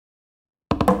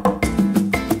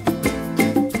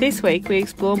This week we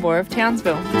explore more of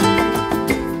Townsville.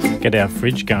 Get our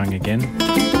fridge going again.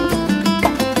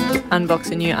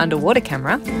 Unbox a new underwater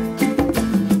camera.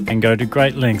 And go to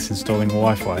great lengths installing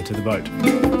Wi-Fi to the boat.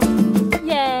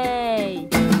 Yay!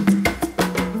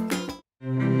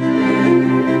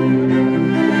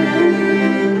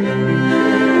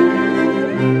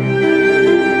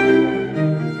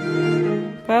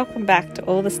 Welcome back to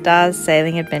All the Stars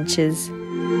Sailing Adventures.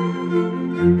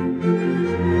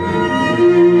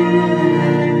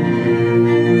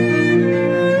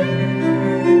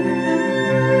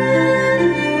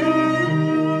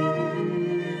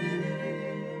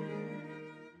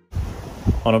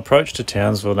 On approach to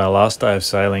Townsville on our last day of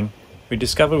sailing, we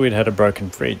discovered we'd had a broken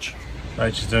fridge.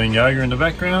 Rachel's doing yoga in the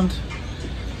background,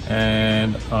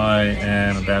 and I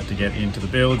am about to get into the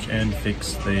bilge and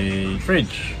fix the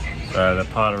fridge. So the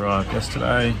part arrived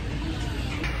yesterday.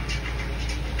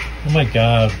 Oh my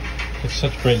god, it's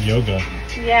such great yoga.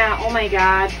 Yeah, oh my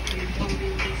god.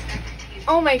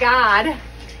 Oh my god.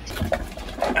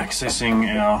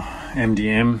 Accessing our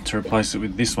MDM to replace it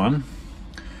with this one.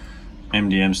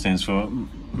 MDM stands for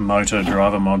Motor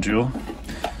Driver Module.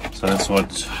 So that's what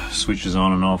switches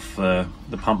on and off the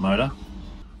pump motor.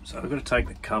 So we've got to take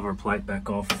the cover plate back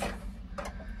off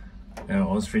our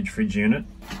Osfridge fridge unit.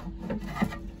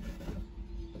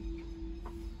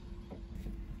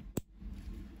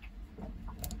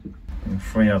 And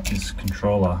free up this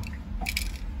controller.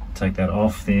 Take that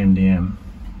off the MDM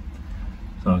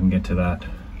so I can get to that.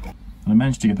 I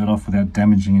managed to get that off without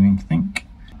damaging anything.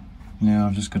 Now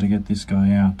I've just got to get this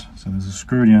guy out. So there's a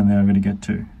screw down there I've got to get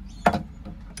to.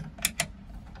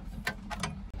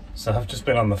 So I've just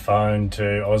been on the phone to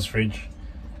Osfridge,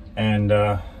 and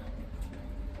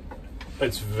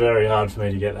it's very hard for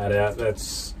me to get that out.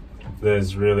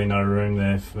 There's really no room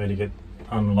there for me to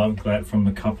unlug that from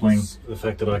the coupling. The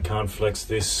fact that I can't flex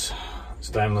this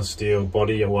stainless steel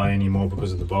body away anymore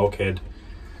because of the bulkhead.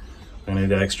 I need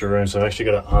that extra room, so I've actually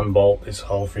got to unbolt this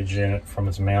whole fridge unit from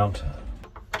its mount.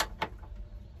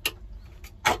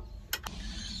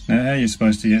 Now how you're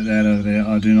supposed to get that out of there,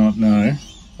 I do not know.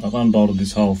 I've unbolted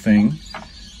this whole thing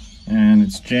and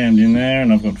it's jammed in there,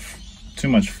 and I've got too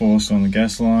much force on the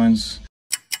gas lines.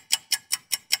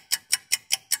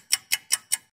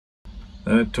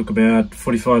 That took about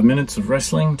 45 minutes of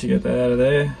wrestling to get that out of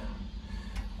there.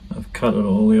 I've cut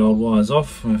all the old wires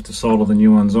off. I have to solder the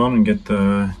new ones on and get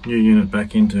the new unit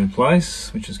back into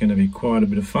place, which is going to be quite a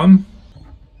bit of fun.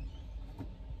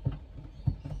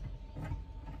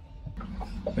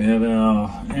 We have our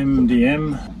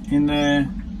MDM in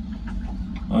there.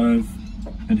 I've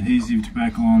adhesived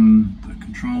back on the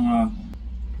controller,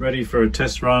 ready for a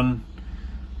test run.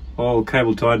 All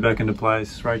cable tied back into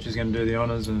place. Rachel's going to do the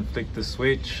honours and flick the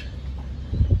switch.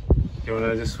 You want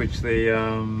to just switch the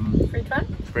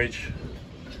fridge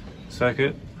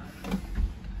circuit?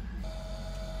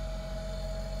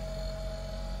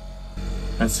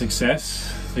 That's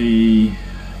success. The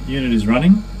unit is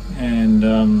running, and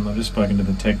I've just spoken to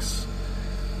the techs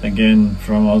again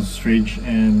from Osfridge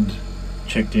and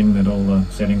checked in that all the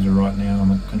settings are right now on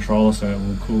the controller, so it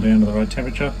will cool down to the right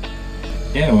temperature.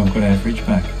 Yeah, well, I've got our fridge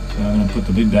back, so I'm going to put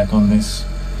the lid back on this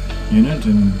unit,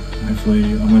 and hopefully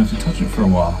I'm going to have to touch it for a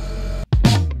while.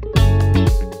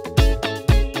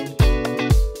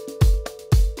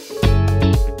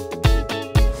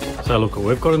 So look what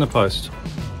we've got in the post.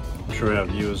 I'm sure our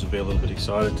viewers will be a little bit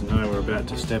excited to know we're about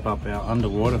to step up our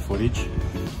underwater footage.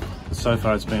 So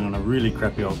far it's been on a really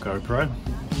crappy old GoPro.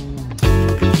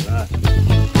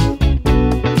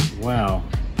 Wow.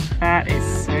 That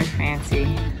is so fancy.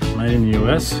 Made in the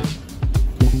US.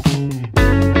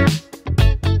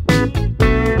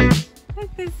 Look,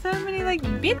 there's so many like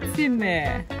bits in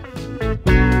there.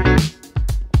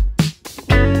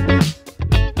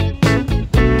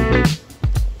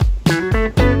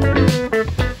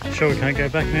 Sure we can't go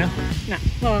back now? No,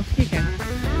 well, you can.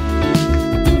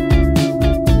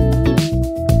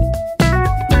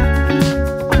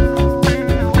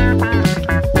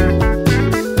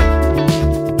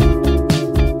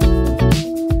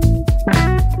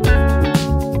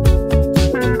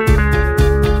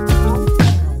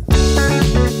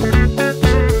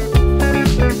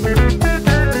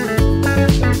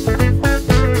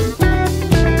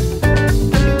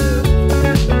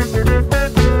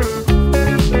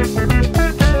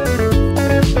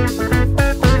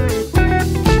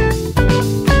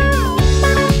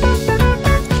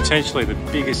 Potentially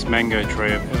the biggest mango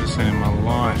tree I've ever seen in my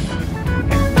life.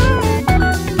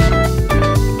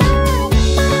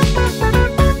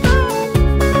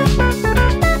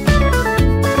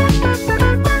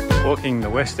 Walking the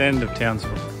west end of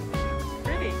Townsville.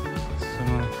 Pretty.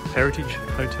 Some heritage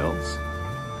hotels.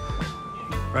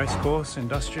 racecourse,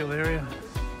 industrial area.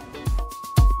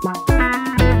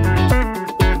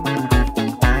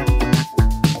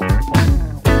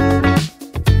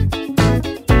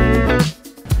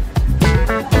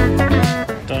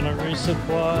 Done a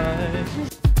resupply.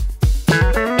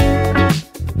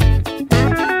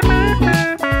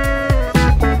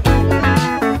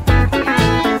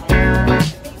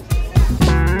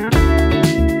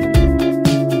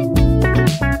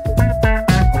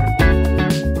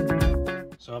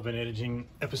 So I've been editing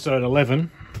episode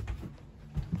 11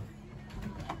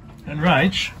 and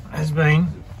Rach has been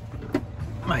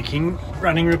making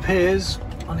running repairs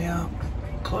on our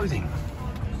clothing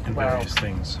and various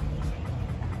things.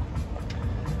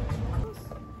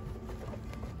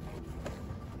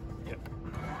 Yep.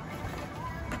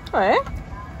 Oh yeah?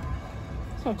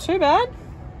 It's not too bad.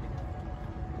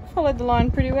 Followed the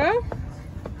line pretty well.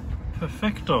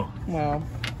 Perfecto. Well,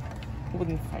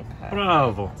 wouldn't fake that.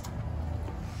 Bravo.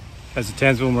 There's the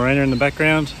Townsville Marina in the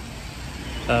background.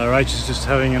 Rach is just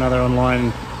having another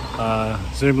online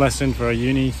Zoom lesson for a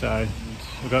uni, so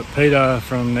we've got Peter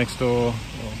from next door,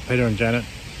 or Peter and Janet,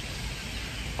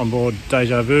 on board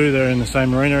Deja Vu. They're in the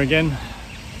same marina again.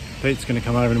 Pete's going to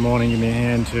come over in the morning, give me a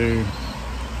hand to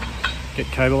get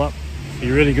cable up. It'd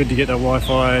be really good to get that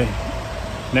Wi-Fi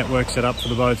network set up for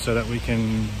the boat so that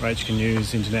Rach can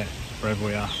use internet wherever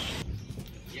we are.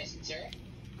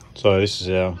 So this is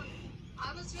our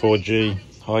 4G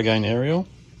high gain aerial.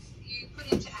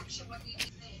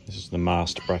 This is the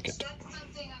mast bracket.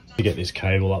 To get this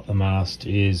cable up the mast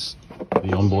is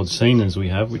the onboard sceners we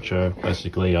have, which are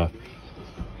basically a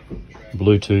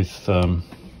Bluetooth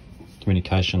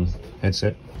communication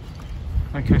headset.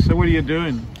 Okay, so what are you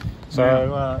doing?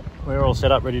 So we're all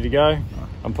set up, ready to go.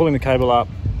 I'm pulling the cable up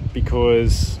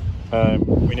because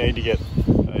we need to get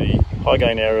a high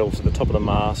gain aerial to the top of the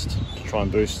mast to try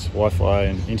and boost Wi-Fi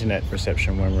and internet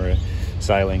reception when we're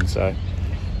sailing. So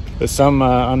there's some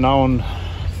unknown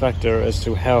factor as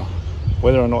to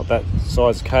whether or not that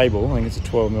size cable, I think it's a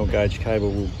 12mm gauge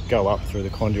cable, will go up through the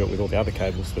conduit with all the other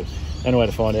cables. But the only way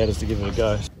to find out is to give it a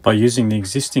go. By using the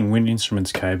existing wind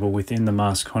instruments cable within the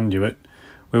mast conduit,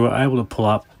 we were able to pull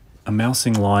up a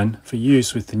mousing line for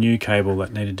use with the new cable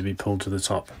that needed to be pulled to the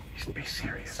top. You should be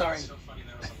serious. Sorry.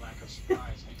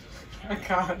 I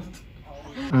can't.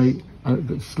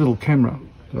 This little camera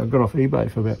that I got off eBay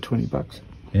for about 20 bucks.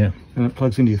 Yeah. And it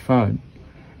plugs into your phone,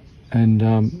 and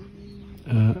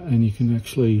you can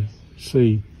actually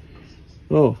see.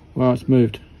 Oh, wow! It's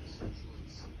moved.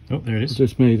 Oh, there it is. It's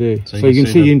just me there. So you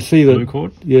can see the blue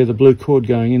cord. Yeah, the blue cord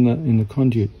going in the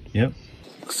conduit. Yep.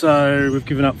 So we've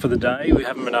given up for the day. We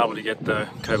haven't been able to get the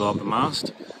cable up the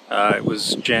mast. It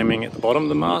was jamming at the bottom of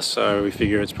the mast, so we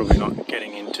figure it's probably not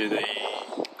getting into the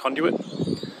conduit.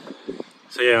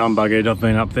 So yeah, I'm buggered. I've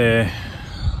been up there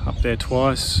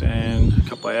twice and a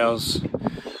couple of hours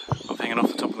of hanging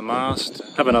off the top of the mast.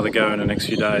 Have another go in the next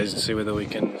few days to see whether we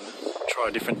can try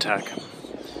a different tack.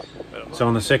 So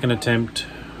on the second attempt,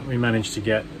 we managed to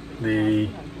get the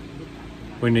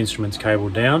wind instruments cable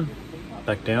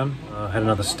back down. Had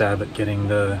another stab at getting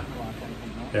the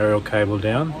aerial cable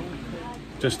down.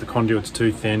 Just the conduit's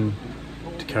too thin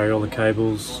to carry all the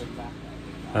cables.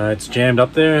 It's jammed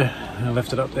up there. I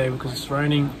left it up there because it's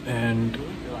raining, and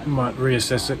might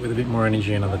reassess it with a bit more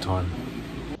energy another time.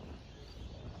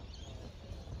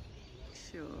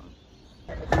 Sure.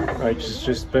 Rach has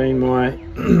just been my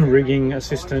rigging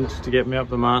assistant to get me up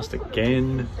the mast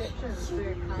again.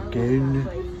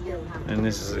 And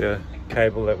this is a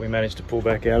cable that we managed to pull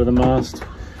back out of the mast,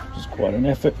 which is quite an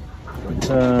effort. But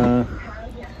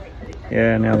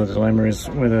yeah, now the dilemma is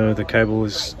whether the cable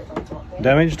is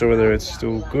damaged or whether it's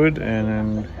still good,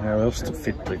 and how else to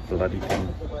fit the bloody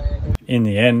thing. In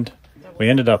the end, we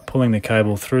ended up pulling the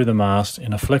cable through the mast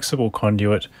in a flexible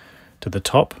conduit to the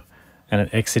top and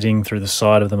it exiting through the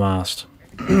side of the mast.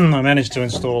 I managed to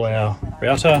install our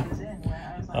router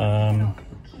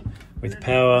with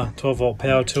power, 12-volt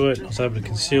power to it. I was able to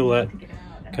conceal that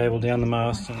cable down the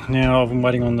mast. Now I'm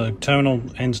waiting on the terminal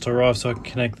ends to arrive so I can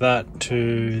connect that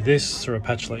to this through a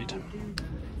patch lead.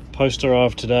 Post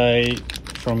arrived today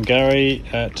from Gary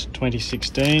at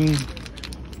 2016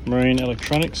 Marine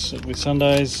Electronics with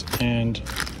Sundays, and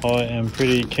I am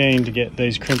pretty keen to get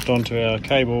these crimped onto our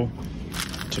cable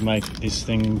to make this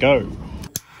thing go.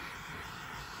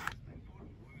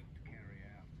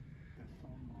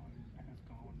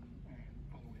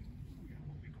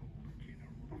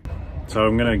 So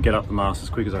I'm going to get up the mast as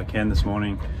quick as I can this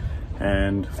morning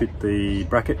and fit the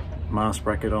mast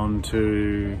bracket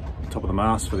onto the top of the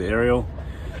mast for the aerial,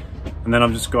 and then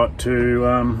I've just got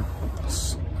to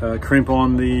crimp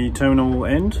on the terminal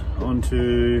end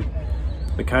onto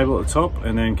the cable at the top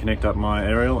and then connect up my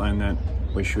aerial, and then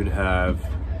we should have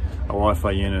a Wi-Fi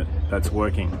unit that's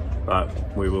working,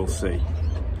 but we will see.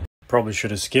 Probably should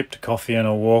have skipped coffee and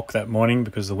a walk that morning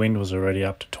because the wind was already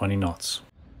up to 20 knots.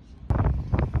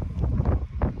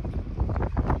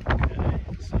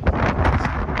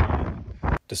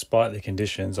 Despite the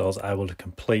conditions, I was able to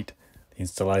complete the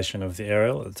installation of the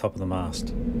aerial at the top of the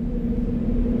mast.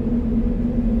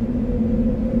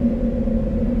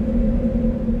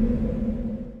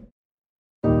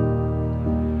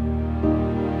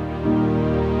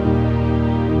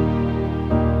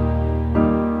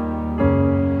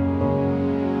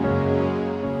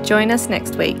 Join us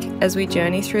next week as we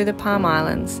journey through the Palm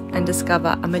Islands and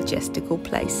discover a majestical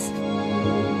place.